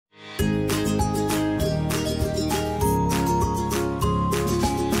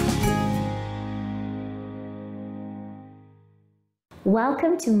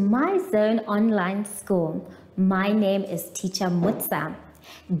Welcome to My Zone Online School. My name is Teacher Mutsa.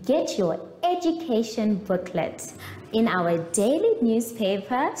 Get your education booklet in our daily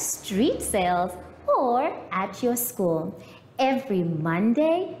newspaper, street sales, or at your school every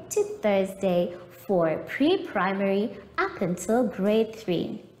Monday to Thursday for pre-primary up until grade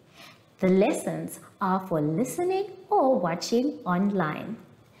 3. The lessons are for listening or watching online.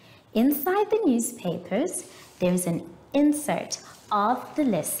 Inside the newspapers, there's an insert of the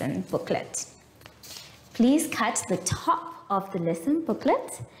lesson booklet. Please cut the top of the lesson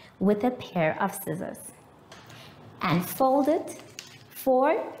booklet with a pair of scissors and fold it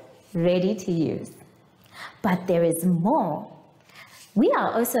for ready to use. But there is more. We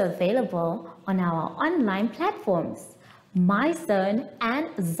are also available on our online platforms, MyZone and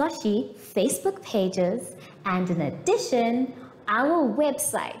Zoshi Facebook pages, and in addition, our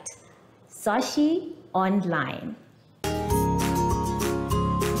website, Zoshi Online.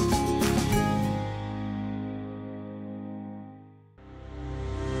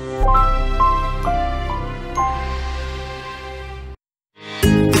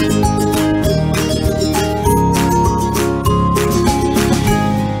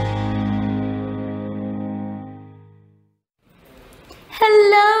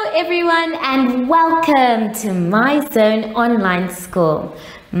 Hello everyone and welcome to My Zone Online School.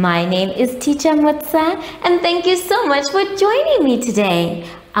 My name is Teacher Mutsa and thank you so much for joining me today.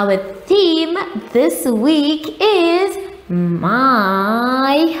 Our theme this week is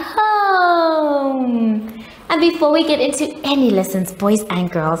My Home. And before we get into any lessons, boys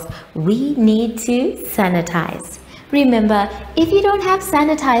and girls, we need to sanitize. Remember, if you don't have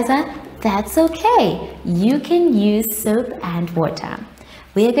sanitizer, that's okay. You can use soap and water.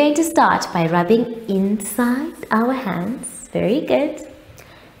 We are going to start by rubbing inside our hands. Very good.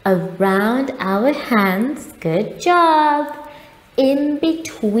 Around our hands. Good job. In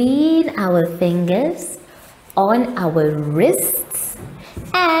between our fingers, on our wrists,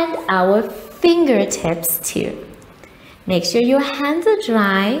 and our fingertips too. Make sure your hands are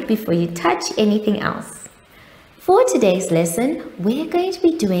dry before you touch anything else. For today's lesson, we're going to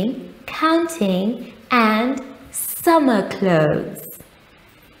be doing counting and summer clothes.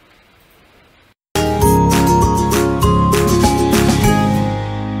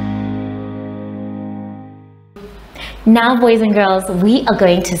 Now, boys and girls, we are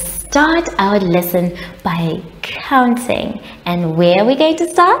going to start our lesson by counting. And where are we going to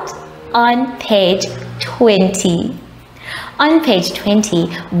start? On page 20. On page 20,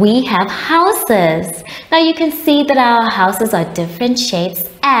 we have houses. Now you can see that our houses are different shapes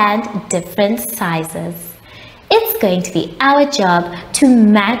and different sizes. It's going to be our job to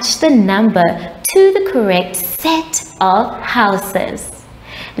match the number to the correct set of houses.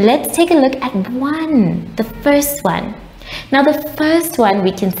 Let's take a look at the first one. Now the first one,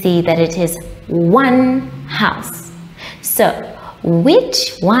 we can see that it is one house. So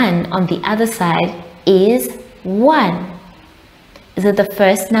which one on the other side is 1? Is it the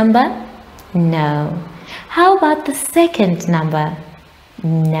first number? No. How about the second number?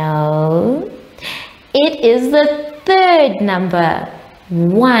 No. It is the third number.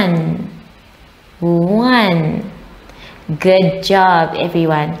 1. 1. Good job,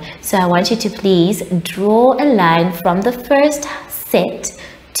 everyone. So I want you to please draw a line from the first set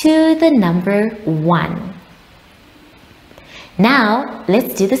to the number 1. Now,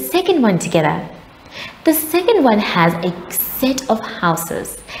 let's do the second one together. The second one has a set of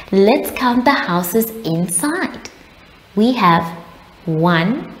houses. Let's count the houses inside. We have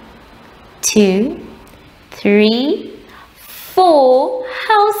 1, 2, 3, 4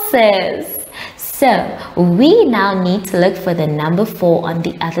 houses. So we now need to look for the number 4 on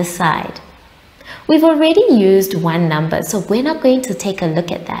the other side. We've already used one number, so we're not going to take a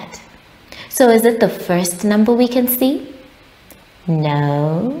look at that. So is it the first number we can see?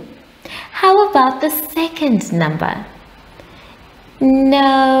 No. How about the second number?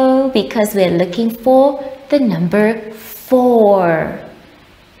 No, because we're looking for the number 4.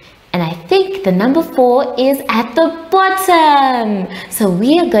 And I think the number 4 is at the bottom. So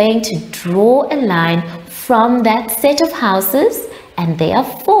we are going to draw a line from that set of houses, and there are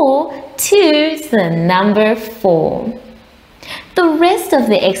 4, to the number 4. The rest of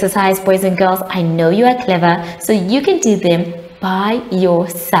the exercise, boys and girls, I know you are clever, so you can do them by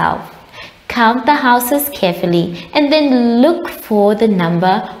yourself. Count the houses carefully and then look for the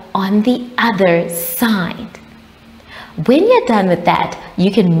number on the other side. When you're done with that,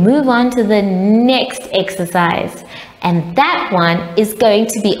 you can move on to the next exercise. And that one is going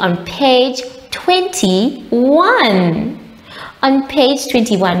to be on page 21. On page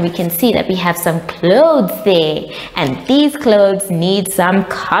 21, we can see that we have some clothes there, and these clothes need some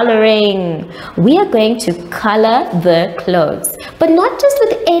coloring. We are going to color the clothes, but not just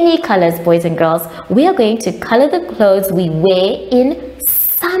with any colors, boys and girls. We are going to color the clothes we wear in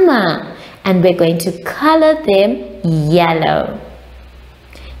summer, and we're going to color them yellow.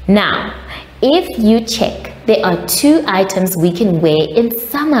 Now, if you check, there are 2 items we can wear in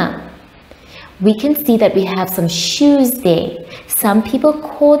summer. We can see that we have some shoes there. Some people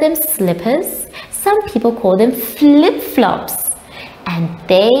call them slippers, some people call them flip-flops, and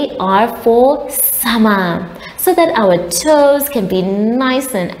they are for summer, so that our toes can be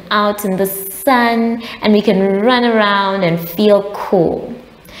nice and out in the sun and we can run around and feel cool.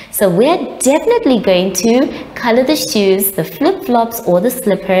 So we're definitely going to color the shoes, the flip-flops or the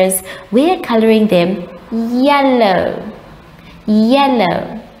slippers. We're coloring them yellow.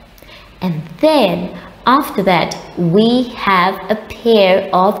 And then after that, we have a pair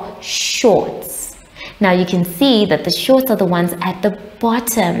of shorts. Now you can see that the shorts are the ones at the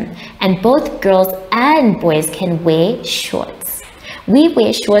bottom, and both girls and boys can wear shorts. We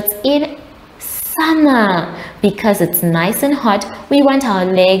wear shorts in summer because it's nice and hot. We want our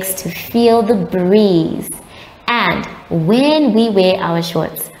legs to feel the breeze. And when we wear our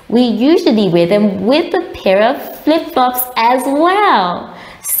shorts, we usually wear them with a pair of flip-flops as well.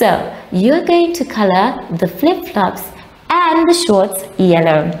 So you're going to color the flip-flops and the shorts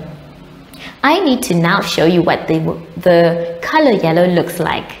yellow. I need to now show you what the color yellow looks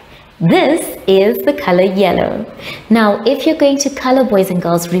like. This is the color yellow. Now, if you're going to color, boys and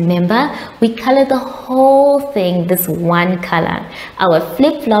girls, remember, we color the whole thing this one color, our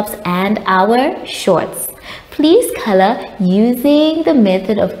flip-flops and our shorts. Please color using the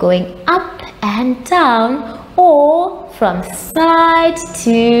method of going up and down or from side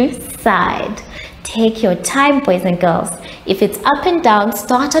to side. Take your time, boys and girls. If it's up and down,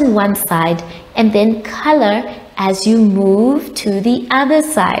 start on one side and then color as you move to the other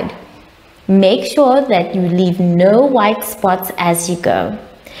side. Make sure that you leave no white spots as you go.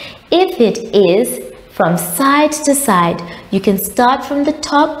 If it is from side to side, you can start from the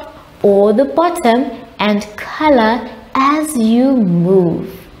top or the bottom and color as you move,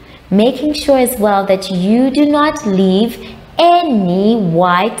 making sure as well that you do not leave any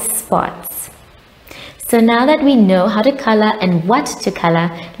white spots. So now that we know how to color and what to color,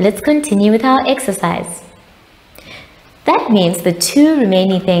 let's continue with our exercise. That means the 2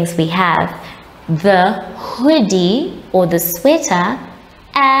 remaining things we have, the hoodie or the sweater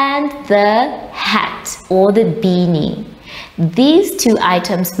and the hat or the beanie. These 2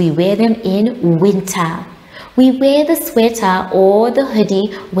 items, we wear them in winter. We wear the sweater or the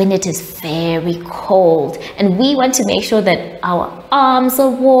hoodie when it is very cold, and we want to make sure that our arms are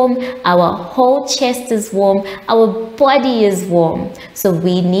warm, our whole chest is warm, our body is warm. So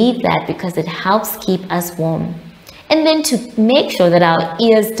we need that because it helps keep us warm. And then to make sure that our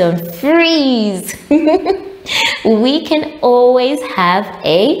ears don't freeze, we can always have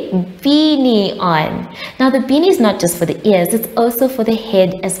a beanie on. Now the beanie is not just for the ears, it's also for the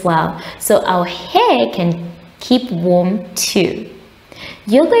head as well. So our hair can keep warm too.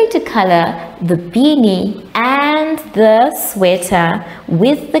 You're going to color the beanie and the sweater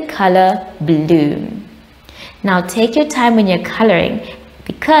with the color blue. Now take your time when you're coloring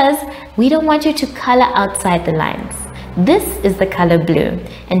because we don't want you to color outside the lines. This is the color blue,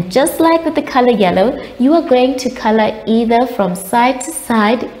 and just like with the color yellow, you are going to color either from side to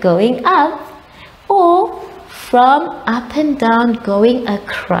side going up or from up and down going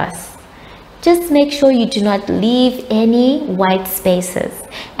across. Just make sure you do not leave any white spaces.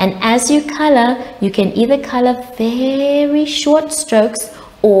 And as you color, you can either color very short strokes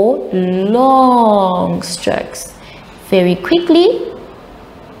or long strokes, very quickly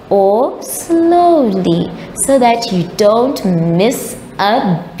or slowly, so that you don't miss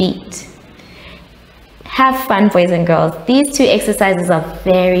a beat. Have fun, boys and girls. These 2 exercises are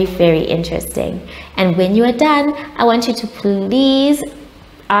very, very interesting. And when you are done, I want you to please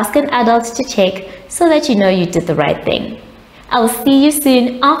ask an adult to check so that you know you did the right thing. I will see you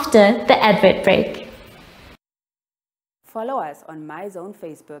soon after the advert break. Follow us on MyZone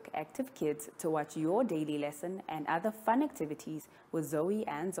Facebook Active Kids to watch your daily lesson and other fun activities with Zoe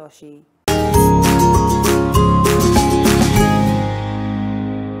and Zoshi.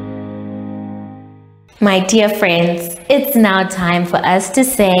 My dear friends, it's now time for us to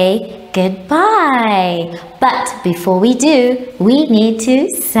say goodbye. But before we do, we need to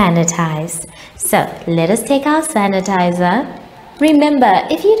sanitize. So let us take our sanitizer. Remember,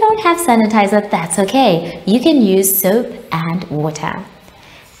 if you don't have sanitizer, that's okay. You can use soap and water.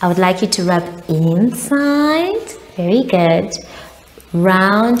 I would like you to rub inside, Very good.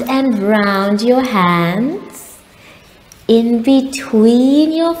 Round and round your hands, in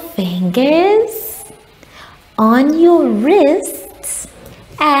between your fingers, on your wrists,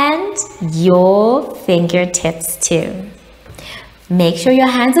 and your fingertips too. Make sure your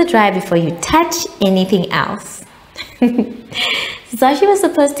hands are dry before you touch anything else. Zoshi was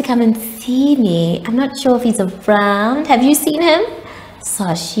supposed to come and see me. I'm not sure if he's around. Have you seen him?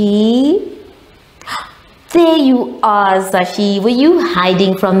 Zoshi? There you are, Zoshi. Were you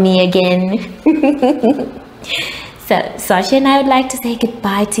hiding from me again? So, Zoshi and I would like to say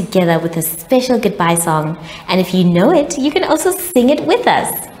goodbye together with a special goodbye song. And if you know it, you can also sing it with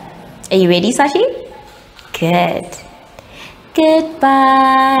us. Are you ready, Zoshi? Good.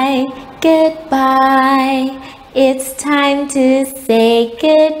 Goodbye, goodbye. It's time to say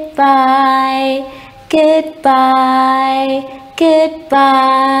goodbye. Goodbye,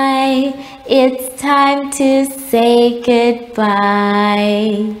 goodbye. It's time to say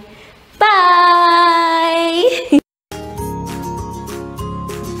goodbye. Bye.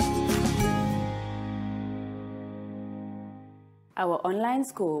 Our online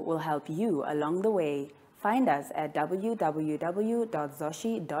school will help you along the way. Find us at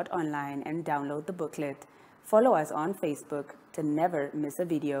www.zoshi.online and download the booklet. Follow us on Facebook to never miss a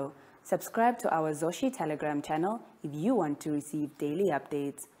video. Subscribe to our Zoshi Telegram channel if you want to receive daily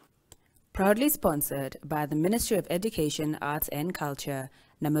updates. Proudly sponsored by the Ministry of Education, Arts and Culture,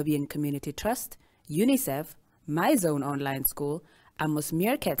 Namibian Community Trust, UNICEF, My Zone Online School, Amos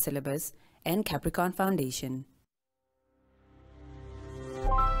Meerkat Syllabus, and Capricorn Foundation.